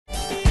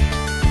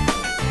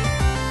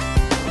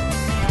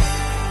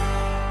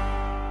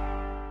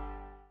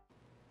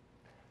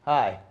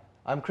Hi,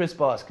 I'm Chris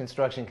Boss,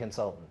 construction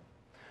consultant.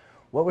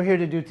 What we're here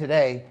to do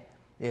today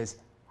is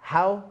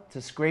how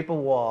to scrape a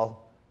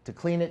wall to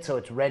clean it so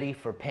it's ready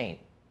for paint,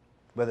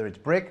 whether it's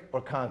brick or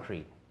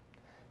concrete.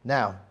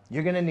 Now,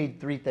 you're going to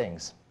need three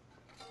things.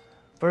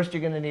 First,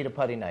 you're going to need a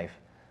putty knife.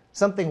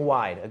 Something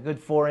wide, a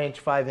good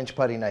 4-inch, 5-inch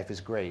putty knife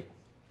is great.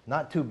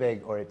 Not too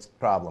big or it's a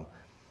problem.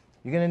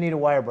 You're going to need a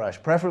wire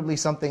brush, preferably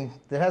something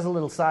that has a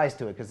little size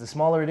to it, because the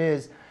smaller it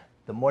is,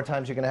 the more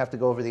times you're going to have to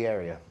go over the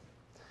area.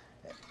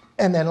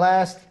 And then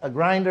last, a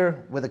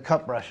grinder with a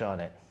cut brush on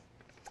it.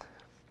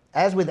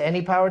 As with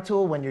any power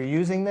tool, when you're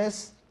using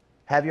this,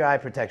 have your eye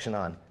protection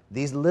on.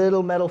 These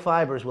little metal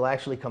fibers will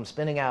actually come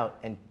spinning out,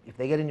 and if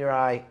they get in your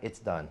eye, it's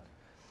done.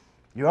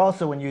 You're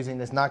also, when using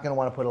this, not going to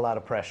want to put a lot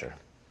of pressure.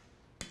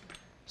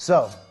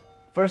 So,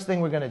 first thing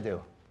we're going to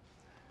do,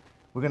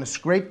 we're going to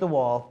scrape the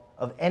wall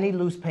of any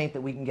loose paint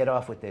that we can get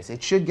off with this.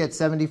 It should get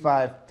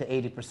 75 to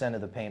 80%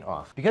 of the paint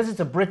off. Because it's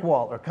a brick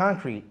wall or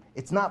concrete,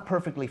 it's not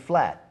perfectly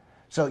flat.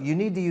 So you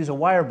need to use a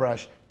wire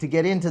brush to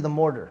get into the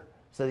mortar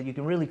so that you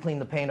can really clean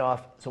the paint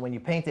off, so when you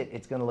paint it,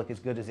 it's going to look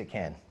as good as it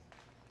can.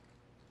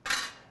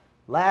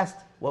 Last,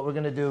 what we're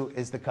going to do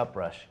is the cut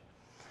brush.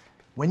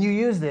 When you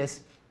use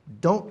this,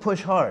 don't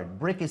push hard.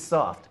 Brick is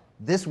soft.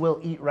 This will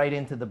eat right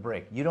into the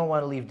brick. You don't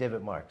want to leave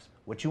divot marks.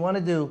 What you want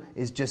to do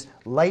is just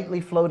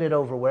lightly float it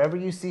over wherever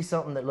you see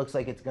something that looks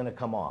like it's going to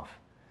come off.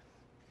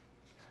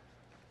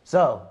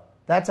 So,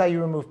 that's how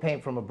you remove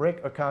paint from a brick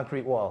or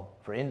concrete wall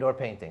for indoor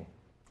painting.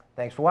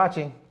 Thanks for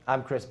watching.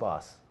 I'm Chris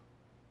Boss.